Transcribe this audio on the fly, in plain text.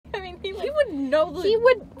He would know. He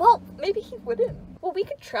would. Well, maybe he wouldn't. Well, we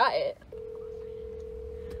could try it.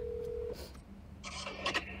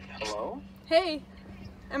 Hello? Hey,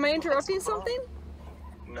 am I interrupting something?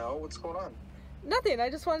 No, what's going on? Nothing. I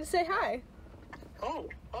just wanted to say hi. Oh,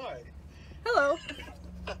 hi. Hello.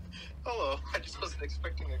 Hello. I just wasn't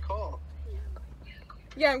expecting a call.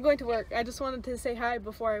 Yeah, I'm going to work. I just wanted to say hi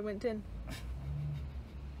before I went in.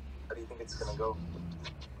 How do you think it's gonna go?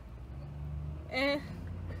 Eh.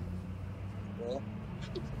 Yeah.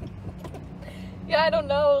 Yeah, I don't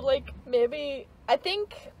know. Like, maybe. I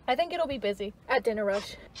think it'll be busy at Dinner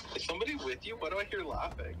Rush. Is somebody with you? Why do I hear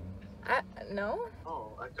laughing? No.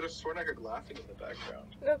 Oh, I could have sworn I heard laughing in the background.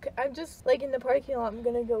 Okay, I'm just like in the parking lot. I'm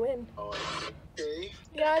gonna go in. Oh, okay.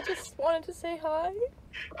 Yeah, I just wanted to say hi.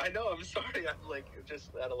 I know, I'm sorry. I'm like just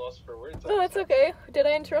at a loss for words. Oh, it's okay. Did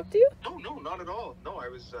I interrupt you? No, not at all. No, I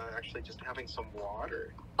was actually just having some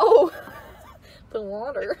water. Oh, the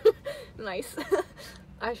water. Nice.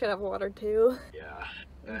 I should have water too. Yeah,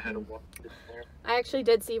 I had a water in there. I actually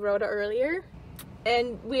did see Rhoda earlier,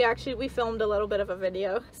 and we filmed a little bit of a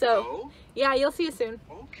video. So Oh? yeah, you'll see it soon.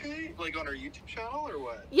 Okay. Like on our YouTube channel or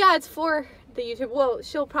what? Yeah, it's for the YouTube. Well,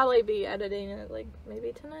 she'll probably be editing it like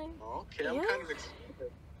maybe tonight. Okay, I'm Yeah. kind of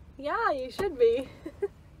excited. Yeah, you should be.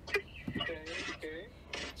 Okay.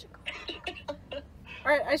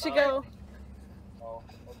 Alright, I should go. Oh,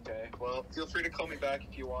 okay. Well, feel free to call me back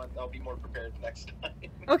if you want. I'll be more prepared next time.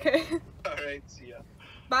 Okay. Alright, see ya.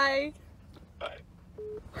 Bye. Bye.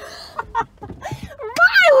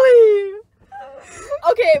 Riley!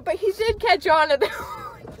 Okay, but he did catch on at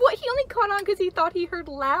what? He only caught on because he thought he heard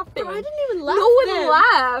laughing. Bro, I didn't even laugh No one then.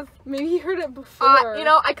 laughed. Maybe he heard it before. You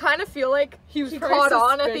know, I kind of feel like he was caught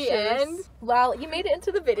on at the suspicious. end. Well, you made it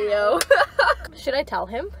into the video. Should I tell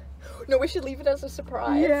him? No, we should leave it as a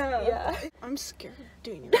surprise. Yeah. I'm scared of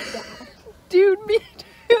doing it right now. Dude, me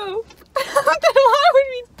too. Why would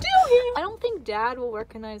we do it? I don't think Dad will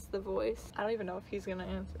recognize the voice. I don't even know if he's gonna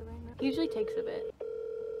answer right now. He usually takes a bit.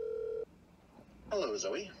 Hello,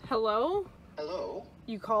 Zoe. Hello? Hello.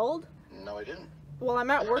 You called? No, I didn't. Well,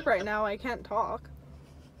 I'm at work right now. I can't talk.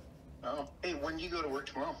 Oh. Hey, when do you go to work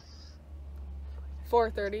tomorrow?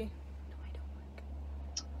 4:30.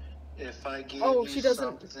 If I give Oh, you she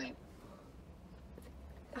doesn't- something...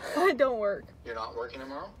 I don't work. You're not working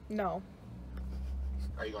tomorrow? No.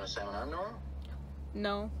 Are you going to Salmon Arm tomorrow?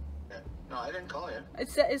 No. Yeah. No, I didn't call you.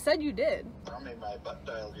 It said you did. I don't make my butt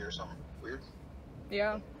dialed you or something weird.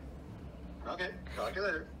 Yeah. Okay, talk to you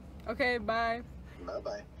later. Okay, bye.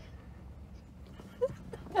 Bye-bye. He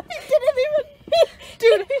didn't even.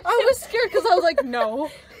 Dude, I was scared because I was like, no.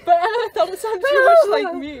 But I thought it sounded too much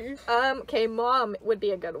like me. Okay, Mom would be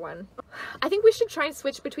a good one. I think we should try and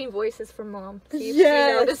switch between voices for Mom. See if Yes.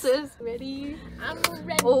 she notices. Ready? I'm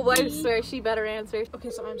ready. Oh, I swear she better answer. Okay,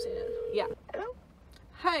 so I'm saying it. Yeah.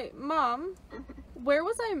 Hi, Mom. Where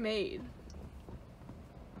was I made?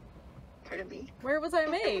 Pardon me? Where was I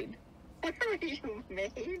made? Where were you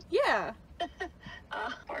made? Yeah.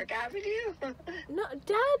 Park Avenue? No,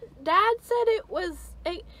 Dad said it was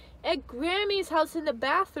at Grammy's house in the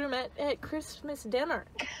bathroom at Christmas dinner.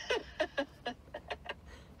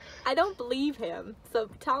 I don't believe him, so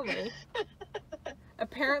tell me.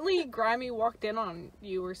 Apparently, Grammy walked in on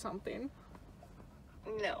you or something.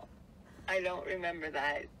 No, I don't remember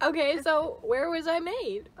that. Okay, so where was I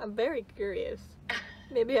made? I'm very curious.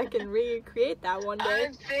 Maybe I can recreate that one day.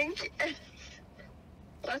 I think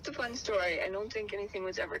that's a fun story. I don't think anything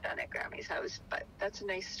was ever done at Grammy's house, but that's a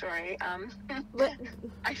nice story. But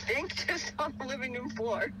I think just on the living room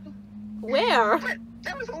floor. where? But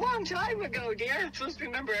that was a long time ago, dear. I'm supposed to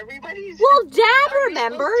remember everybody's. Well, Dad Are we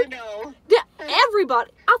remembered. supposed to know?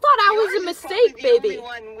 Everybody. I thought I was a Yours is mistake, probably baby. The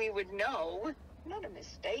only one we would know. Not a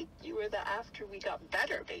mistake. You were the after we got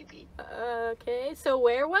better, baby. Okay, so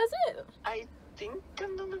where was it? I think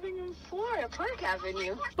on the living room floor at Park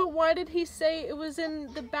Avenue. But why did he say it was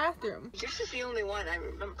in the bathroom? This is the only one I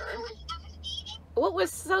remember. What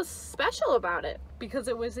was so special about it? Because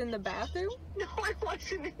it was in the bathroom? No, I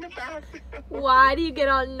wasn't in the bathroom. Why do you get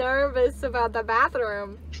all nervous about the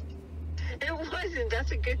bathroom? It wasn't.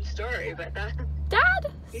 That's a good story, but that.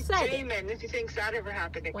 Dad He's said it. dreaming if he thinks that ever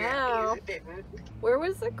happened again. Wow. It didn't. Where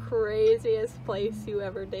was the craziest place you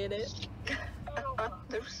ever did it?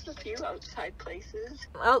 There's a few outside places.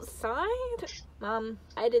 Outside?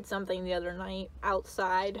 I did something the other night.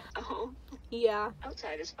 Outside. Oh, Yeah.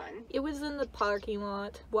 outside is fun. It was in the parking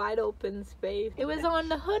lot. Wide open space. It was on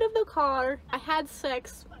the hood of the car. I had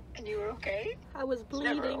sex. And you were okay? I was It's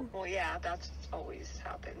never. bleeding. Well, yeah, that's always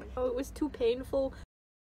happened. Oh, it was too painful.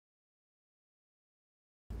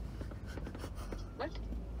 What?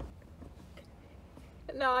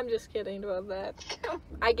 No, I'm just kidding about that.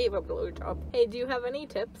 I gave up blowjob. Hey, do you have any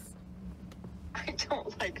tips? I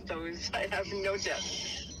don't like those. I have no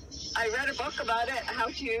tips. I read a book about it, how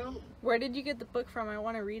to. Where did you get the book from? I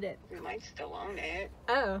want to read it. We might still own it.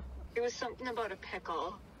 Oh. It was something about a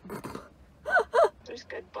pickle. There's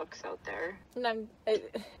good books out there. No,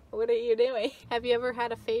 what are you doing? Have you ever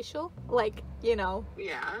had a facial? Like, you know.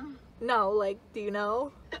 Yeah. No, like, do you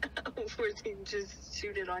know? Where they just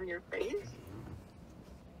shoot it on your face?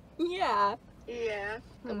 Yeah. Yeah.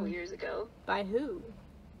 A couple years ago. By who?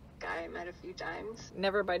 Guy I met a few times.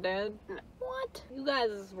 Never by Dad? No. What? You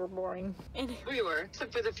guys were boring. And, We were,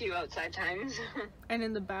 except for the few outside times. And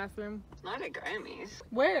in the bathroom. Not at Grammys.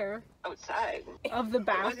 Where? Outside. Of the It wasn't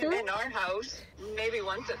bathroom? in our house. Maybe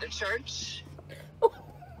once at the church.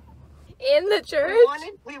 in the church?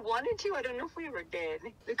 We wanted to. I don't know if we ever did.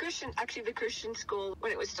 The Christian school,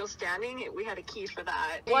 when it was still standing, we had a key for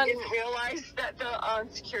that. We didn't realize that the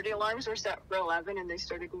security alarms were set for 11 and they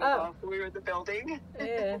started going off when we were in the building.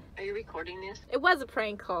 Yeah. Are you recording this? It was a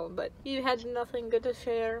prank call, but you had nothing good to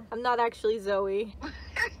share. I'm not actually Zoe.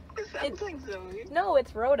 It sounds like Zoe. No,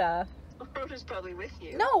 it's Rhoda. Rhoda's probably with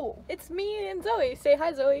you. No, it's me and Zoe. Say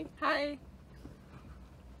hi, Zoe. Hi.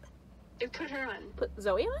 You put her on. Put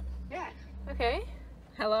Zoe on? Yeah. Okay.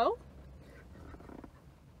 Hello?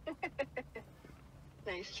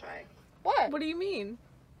 Nice try. What? What do you mean?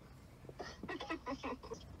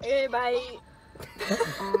 Okay, bye.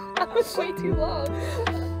 That was way too long.